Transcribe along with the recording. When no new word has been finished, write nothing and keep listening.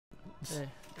I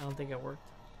don't think it worked.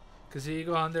 Cause you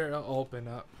go on there, it'll open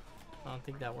up. I don't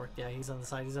think that worked. Yeah, he's on the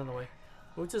side. He's on the way.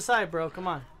 Move to the side, bro. Come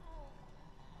on.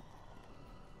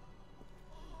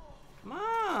 Come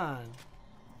on.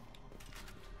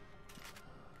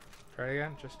 Try it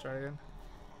again. Just try it again.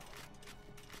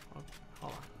 Oh,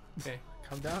 hold on. Okay.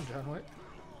 Calm down, John Wick.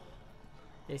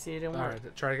 Yeah, see, it didn't work.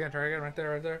 Alright, try again, right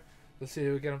there, right there. Let's see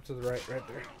if we get him to the right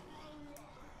there.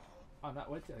 Oh, not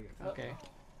wait till I get okay.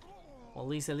 Well, at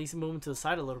least move him to the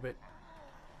side a little bit.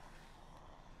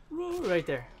 Right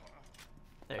there.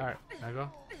 There you Alright, now go.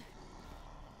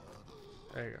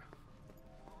 There you go.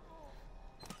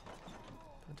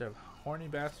 Bunch of horny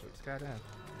bastards, goddamn.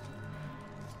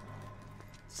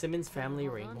 Simmons family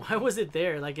ring. Why was it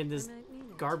there, like in this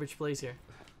garbage place here?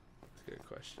 That's a good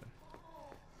question.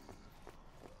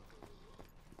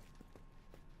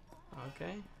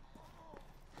 Okay.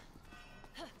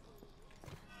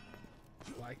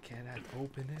 Why can't I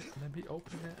open it? Let me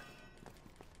open it.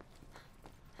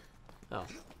 Oh.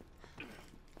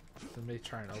 Let me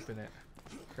try and open it.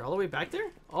 You're all the way back there?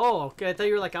 Oh, okay. I thought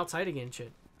you were like outside again,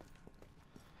 shit.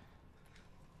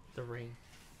 The ring.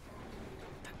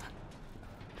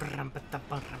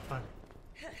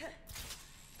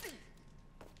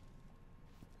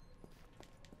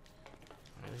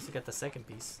 At least you got the second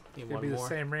piece. Need It'd one be more. the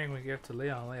same ring we give to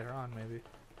Leon later on, maybe.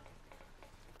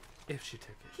 If she took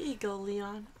it. Here you go,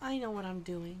 Leon. I know what I'm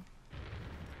doing.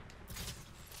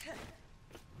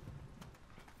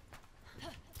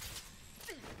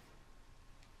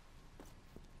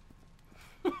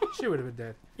 She would have been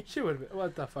dead. She would have been.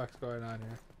 What the fuck's going on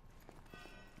here?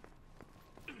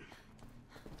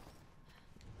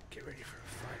 Get ready for a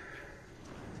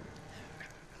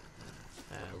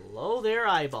fight. Hello there,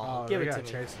 eyeball. Oh, Give we it to gotta me.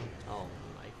 chase him. Oh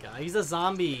my god, he's a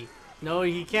zombie. No,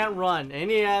 he can't run. And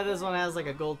yeah, this one has like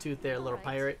a gold tooth there, little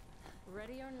pirate.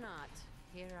 Ready or not,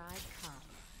 here I come.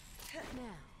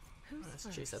 Now, who's Let's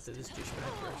first? chase after this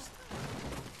douchebag first.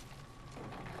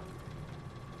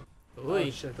 Oh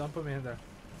Ooh. shit! Don't put me in there.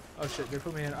 Oh shit! They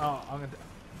put me in. Oh, I'm gonna.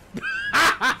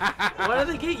 Why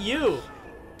did they get you?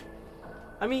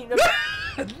 I mean, No!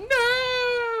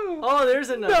 oh, there's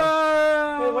another.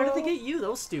 No! Wait, why did they get you? That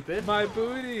was stupid. My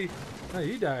booty. No,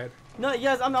 you died. No,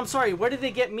 yes, I'm sorry. Where did they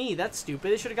get me? That's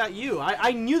stupid. They should have got you.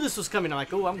 I knew this was coming. I'm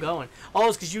like, oh, I'm going. Oh,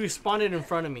 it's because you spawned it in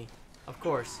front of me. Of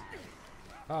course.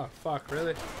 Oh fuck!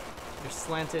 Really? You're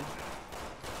slanted.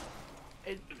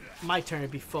 My turn to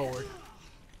be forward.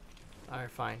 Alright,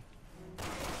 fine.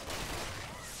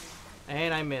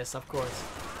 And I miss, of course.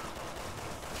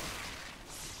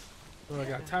 Oh, I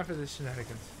got time for this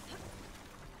shenanigans.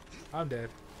 I'm dead.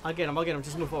 I'll get him.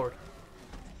 Just move forward.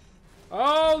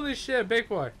 Holy shit, big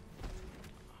boy.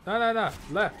 No.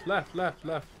 Left. Can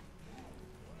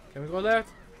we go left?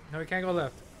 No, we can't go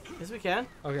left. Yes, we can.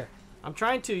 Okay. I'm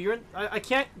trying to. You're. I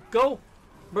can't go.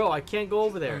 Bro, I can't go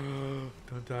over there.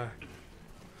 Don't die.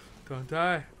 Don't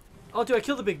die. Oh, dude, I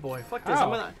killed the big boy. Fuck this.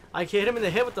 How? I hit him in the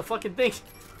head with the fucking thing.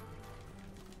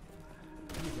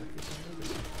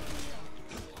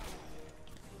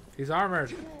 He's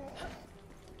armored.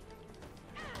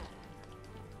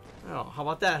 Oh, how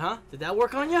about that, huh? Did that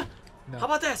work on you? No. How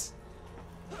about this?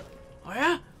 Oh,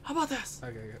 yeah? How about this?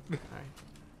 Okay, good. Alright.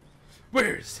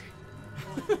 Where is he?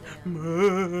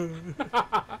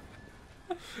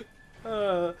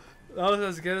 That was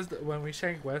as good as when we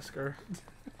shanked Wesker.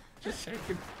 Just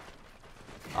shaking.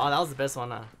 Oh, that was the best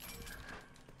one, huh?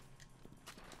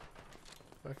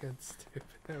 Fucking stupid.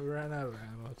 We ran out of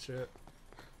ammo, shit.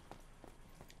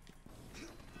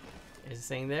 Is it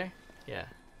saying there? Yeah.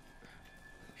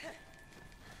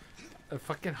 A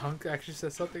fucking hunk actually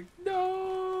said something.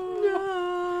 No!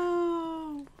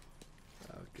 No!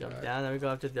 Oh, Jump God. down, then we go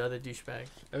after the other douchebag.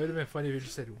 It would have been funny if you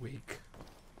just said weak.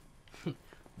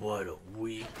 What a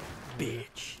weak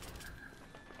bitch.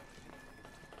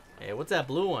 Hey, what's that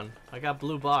blue one? I got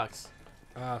blue box.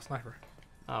 Sniper.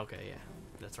 Oh, okay, yeah.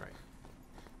 That's right.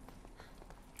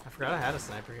 I forgot I had a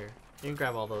sniper here. You can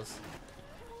grab all those.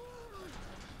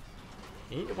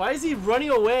 Why is he running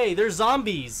away? They're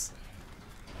zombies.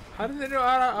 How did they know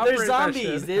how to operate They're that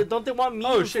zombies. shit? Don't they want meat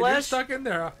Oh and shit, you're flesh? stuck in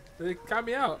there. They got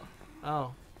me out.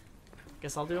 Oh.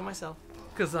 Guess I'll do it myself.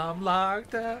 Cause I'm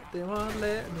locked up, they won't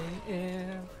let me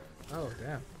in. Oh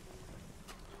damn.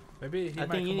 Maybe he I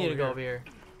might think you come need to go here. over here.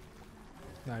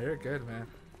 No, you're good, man.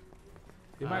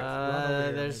 He might run over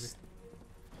here, there's.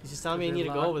 He's just telling me I Does need it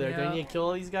to go lock over there. me Do I out? need to kill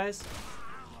all these guys?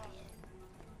 maybe.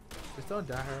 Just don't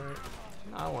die, alright?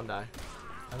 No, I won't die.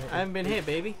 I mean, I haven't been hit,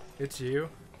 baby. It's you.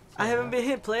 I haven't been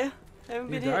hit, player. I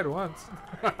haven't You been died hit. once.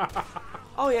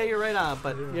 Oh yeah, you're right on.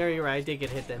 But Yeah. yeah, you're right. I did get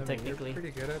hit then, I mean, technically. You're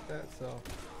pretty good at that, so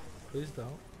please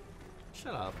don't.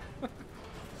 Shut up.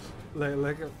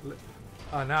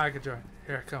 Oh, now I can join.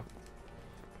 Here I come.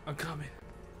 I'm coming.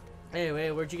 Hey,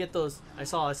 wait, where'd you get those? I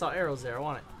saw arrows there. I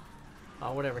want it.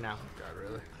 Oh, whatever now. God,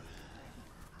 really?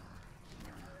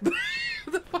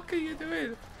 What the fuck are you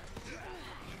doing?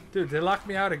 Dude, they locked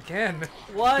me out again.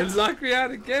 What? They locked me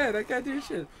out again. I can't do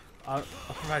shit. I'll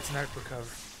provide sniper cover.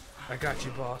 I got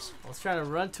you, boss. I was trying to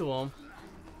run to him.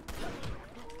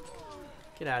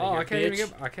 Get out of Oh, here, I can't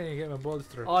bitch. even get my bullets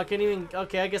through. Oh, I can't even.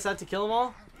 Okay, I guess I have to kill them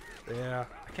all. Yeah,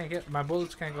 I can't get my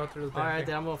bullets. Can't go through the damn All right, thing.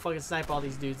 then I'm gonna fucking snipe all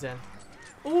these dudes then.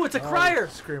 Ooh, it's a crier.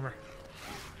 Screamer.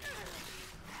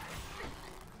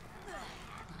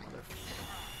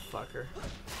 Fucker.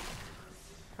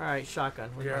 All right, shotgun.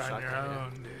 Where's You're my on shotgun? your Yeah.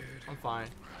 own, dude. I'm fine.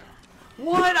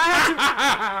 What? I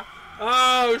have to.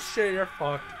 Oh shit, you're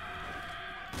fucked.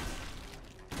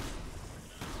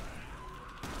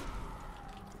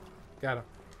 Got him.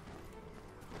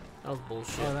 That was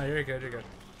bullshit. Oh no, you're good. You're good.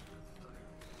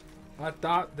 I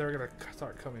thought they were gonna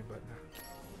start coming, but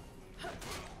no.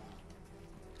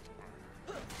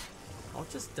 I'll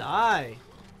just die.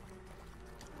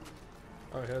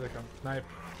 Oh, here they come. Snipe.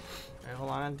 Alright, hold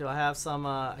on. Do I have some?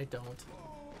 I don't.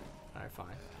 Alright, fine.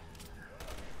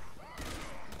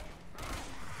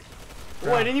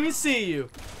 Oh, I didn't even see you.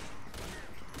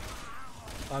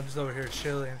 I'm just over here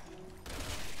chilling.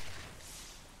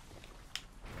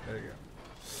 There you go.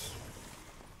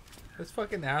 This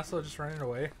fucking asshole just running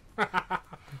away.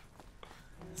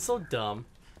 So dumb.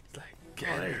 It's like, Oh,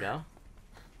 get there you her. go.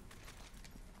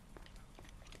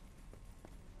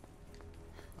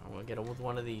 I'm gonna get him with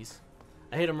one of these.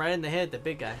 I hit him right in the head, the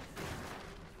big guy.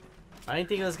 I didn't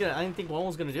think one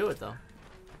was gonna do it though.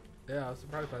 Yeah, I was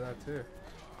surprised by that too.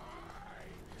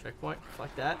 Checkpoint.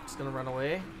 Fuck that. Just gonna run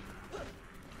away.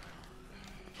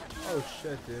 Oh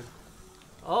shit, dude.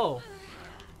 Oh,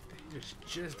 You're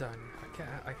just done.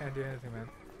 I can't do anything, man.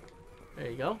 there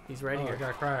you go. He's right Oh, here. I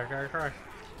gotta cry.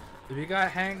 If you got a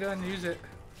handgun, use it.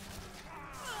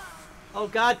 Oh,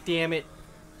 god damn it.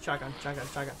 Shotgun.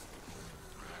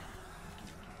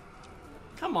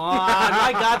 Come on.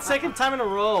 My god, second time in a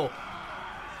row.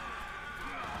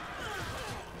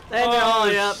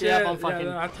 And yep, shit. I'm fucking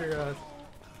Yeah, after,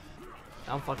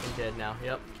 I'm fucking dead now.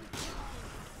 Yep.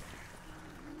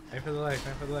 aim for the leg.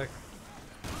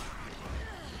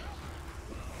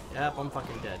 Yep, I'm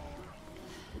fucking dead.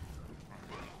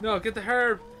 No, get the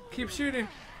herb. Keep shooting.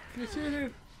 Can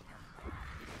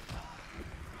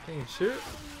you shoot?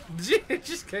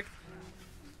 Just kick.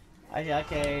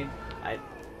 Okay.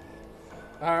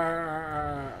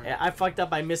 Yeah, I fucked up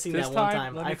by missing This that one time,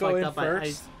 time. let me I go fucked in up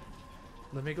first.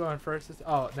 Let me go in first.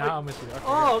 Oh, now I'm with you. Okay,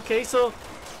 Oh, okay. So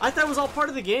I thought it was all part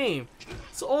of the game.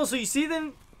 So you see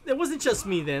then it wasn't just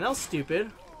me then. That was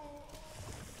stupid.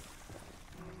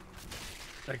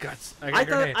 good.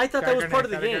 I thought that was part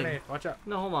of the game. Grenade. Watch out.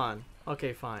 No, hold on.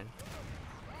 Okay, fine.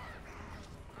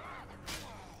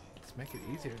 Let's make it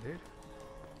easier, dude.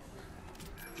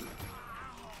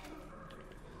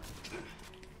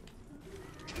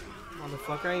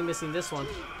 Motherfucker, I ain't missing this one.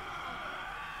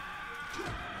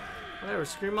 Whatever,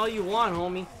 scream all you want,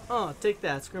 homie. Oh, take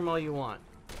that. Scream all you want.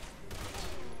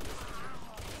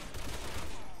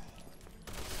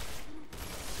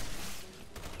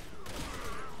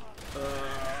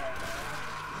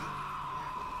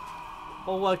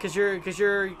 Oh, what? Cause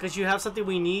you have something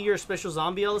we need. You're a special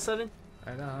zombie all of a sudden.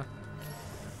 I know.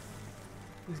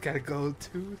 He's got a gold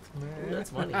tooth, man. Ooh,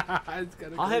 that's money. He's got a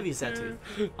How gold heavy is that tooth?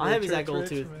 tooth? How heavy is that gold Rich,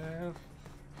 tooth? man.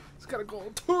 He's got a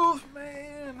gold tooth,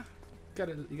 man.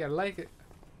 You gotta like it.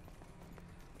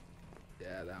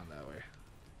 Yeah, down that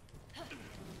way.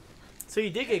 So you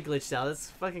did get glitched out. That's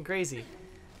fucking crazy.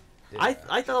 Yeah. I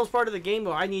thought that was part of the game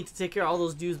where I need to take care of all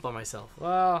those dudes by myself.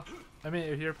 Well, I mean,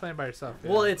 if you're playing by yourself.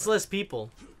 Yeah, Well, it's less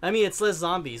people. I mean, it's less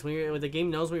zombies. When the game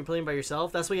knows when you're playing by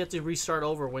yourself, that's why you have to restart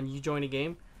over when you join a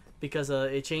game, because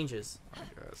it changes. I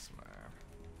guess, man.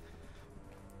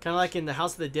 Kind of like in the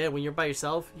House of the Dead, when you're by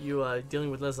yourself, you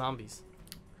dealing with less zombies.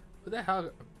 What the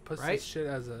hell puts Right? this shit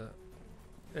as a?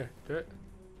 Here, do it.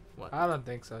 What? I don't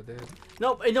think so, dude.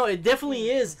 No, it definitely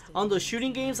is on those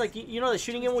shooting games. Like you know, the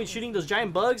shooting game when you're shooting those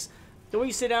giant bugs. The one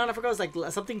you sit down, I forgot, it was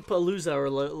like something Palooza or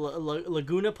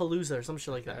Laguna Palooza or some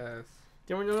shit like that. Yes.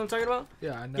 Do you know what I'm talking about?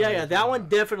 Yeah, I know. Yeah, that one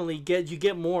definitely you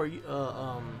get more.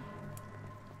 I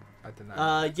did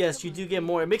not. Yes, you do get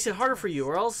more. It makes it harder for you,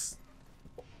 or else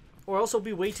it'll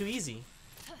be way too easy.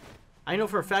 I know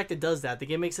for a fact it does that. The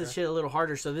game makes this shit a little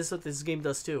harder, so this is what this game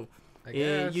does too. I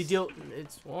guess. It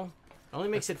only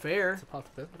makes it fair. It's a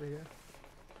possibility, yeah.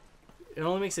 It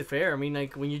only makes it fair. I mean,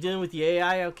 like when you're dealing with the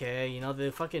AI, okay, you know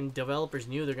the fucking developers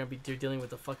knew they're dealing with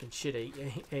the fucking shit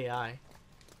AI.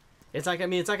 It's like, I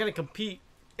mean, it's not gonna compete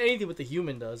anything what the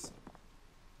human does.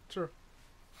 True.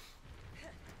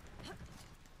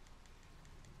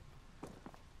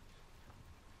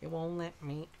 It won't let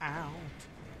me out.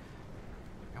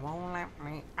 It won't let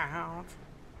me out.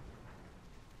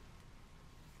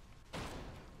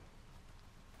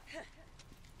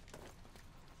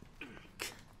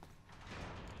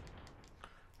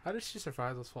 How did she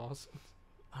survive those falls?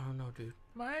 I don't know, dude.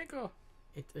 My ankle.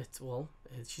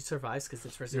 She survives because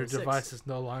it's Your Resident 6. device is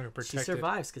no longer protected. She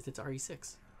survives because it's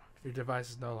RE6. Your device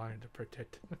is no longer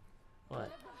protected.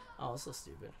 What? Oh, so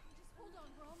stupid.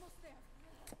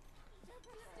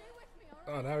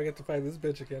 Oh, now we get to fight this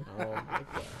bitch again. Oh my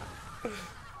god.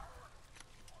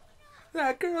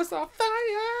 That girl's on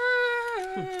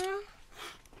fire.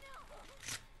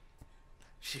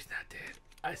 She's not dead.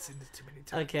 I've seen this too many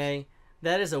times. Okay,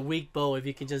 that is a weak bow if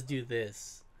you can just do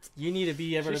this. You need to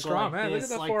be able She's to go strong, like man. Look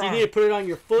this. at that Like, forearm. you need to put it on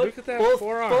your foot. Look at that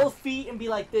forearm. Both feet and be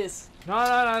like this. No.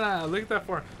 Look at that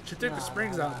forearm. She took the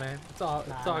springs out, man. It's all good.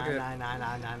 Nah. Look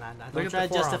Don't at try the to forearm.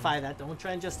 justify that. Don't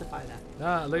try and justify that.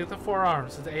 No, look at the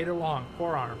forearms. It's 8 long.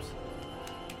 Forearms.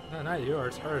 No, not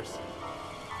yours. Hers.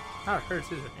 Not hers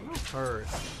either. I know hers.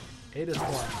 8 is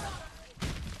 1.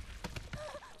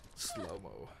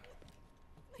 Slow-mo.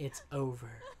 It's over.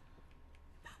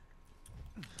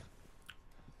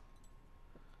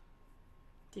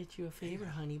 Did you a favor,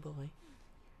 honey boy?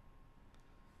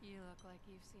 You look like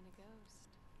you've seen a ghost.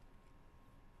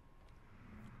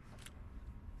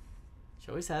 She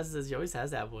always has this. She always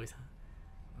has that voice.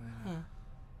 Huh?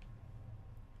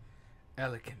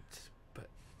 Elegant, but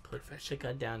Put the professional.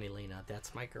 gun down, Elena.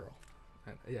 That's my girl.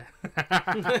 Yeah.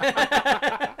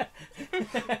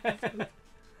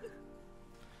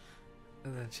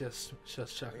 And then she'll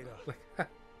chuckle. Wait up. Like,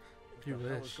 you What the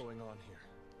hell is wish. going on here?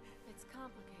 It's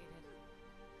complicated.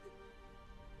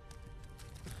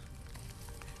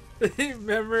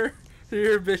 Remember you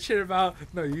were bitching about,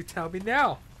 no, you tell me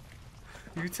now.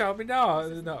 You tell me now.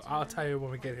 No, I'll tell you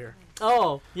when we get here.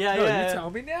 Oh, yeah, No, yeah. you tell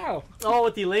me now. Oh,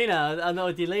 with Elena. I know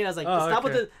with Elena. I was like, Oh, stop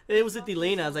okay. with the. It was with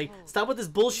Elena. I was like, stop with this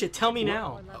bullshit. Tell me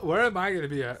now. Where am I going to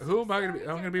be at? Who am I going to be?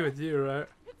 I'm going to be with you, right?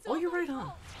 Oh, you're right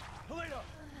on. Helena,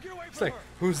 get away It's from like, her!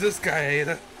 who's this guy,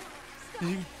 Ada?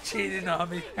 You cheating on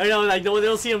me. I know, like, they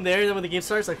don't see him there, and then when the game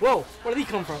starts, like, whoa, where did he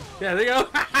come from? Yeah, there you go.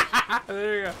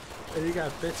 There you go. And you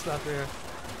got bitched out there.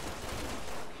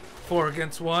 4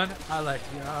 against 1. I like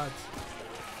the odds.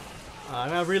 I'm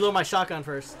gonna reload my shotgun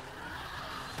first.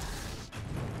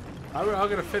 I'm going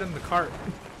to fit in the cart.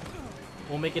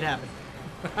 We'll make it happen.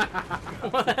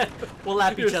 We'll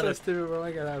lap You're each so other. stupid. We'll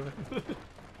make it happen.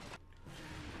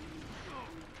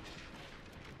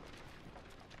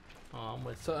 Oh, I'm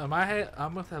with. So am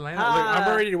I'm with Atlanta. Ah. Look, I'm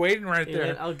already waiting right there.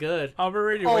 Elena. Oh, good. I'm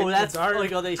already waiting. Oh, that's. in the dark.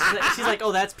 Like, oh, she's like,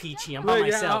 oh, that's peachy. I'm by Look,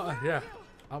 myself. Yeah,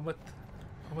 I'm with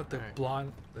the Alright.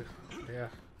 blonde. Yeah,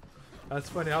 that's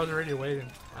funny. I was already waiting.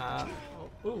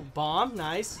 Ooh, bomb,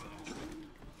 nice.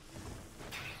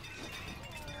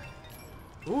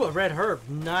 Ooh, a red herb,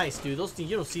 nice, dude. Those things,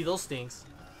 you don't see those things.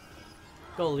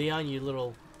 Go, Leon, you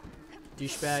little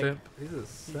douchebag. Simp. He's a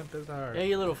simp as hard. Yeah,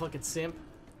 you little fucking simp.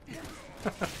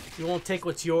 You won't take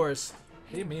what's yours.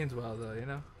 He means well though, you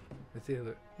know. It's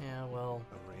either. Yeah, well,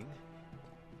 A ring?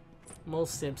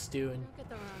 most simps do, and Don't get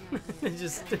the wrong idea.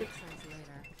 Just- That makes sense later.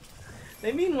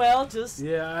 they mean well. Just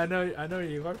Yeah, I know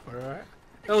you voted for it, right?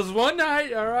 It was one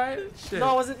night, all right. Shit. no,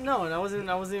 I wasn't. No, I wasn't.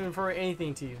 I wasn't even referring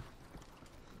anything to you.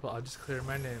 Well, I'll just clear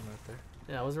my name right there.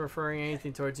 Yeah, I wasn't referring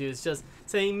anything towards you. It's just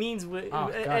saying means. Oh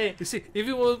God! Hey, You see,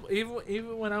 even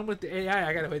when I'm with the AI,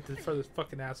 I gotta wait for this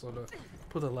fucking asshole to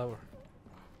pull the lever.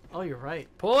 oh, you're right.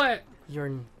 Pull it. You're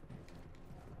a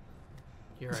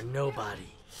nobody.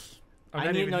 I'm I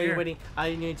not need even no. here. You're waiting.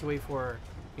 I need to wait for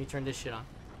me to turn this shit on.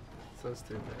 So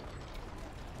stupid.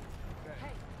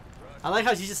 I like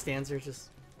how she just stands there, just.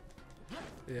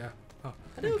 Yeah. Oh,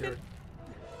 I do, okay.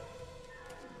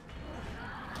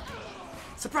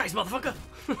 Surprise, motherfucker!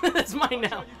 It's mine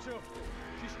now. You two.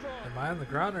 She's strong. Am I on the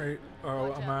ground or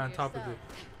Watch am out I on for top of you? yourself.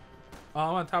 Oh,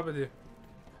 I'm on top of you.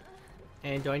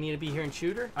 And do I need to be here and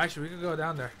shoot her? Actually, we could go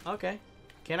down there. Okay.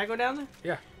 Can I go down there?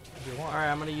 Yeah, if you want. All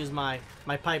right, I'm gonna use my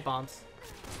pipe bombs.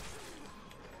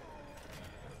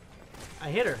 I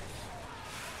hit her.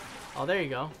 Oh, there you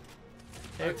go.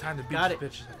 There, Time to beat got this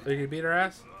it. bitch. Are you gonna beat her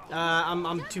ass?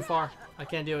 I'm too far. I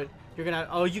can't do it. You're gonna.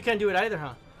 Oh, you can't do it either,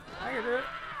 huh? I can do it.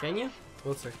 Can you?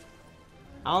 We'll see.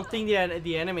 I don't think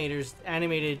the animators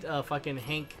animated fucking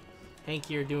Hank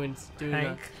here doing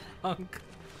Hank. Hunk.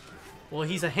 well,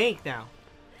 he's a Hank now.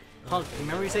 Hunk.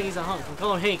 Remember you saying he's a hunk? We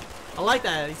call him Hank. I like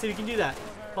that. He said you can do that.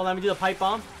 Hold on, let me do the pipe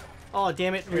bomb. Oh,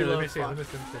 damn it. Here, let Reload. me see. Fuck.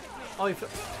 Let me see.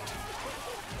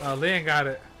 Oh, Leon got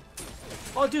it.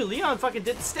 Oh, dude, Leon fucking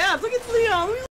did the stabs. Look at Leon.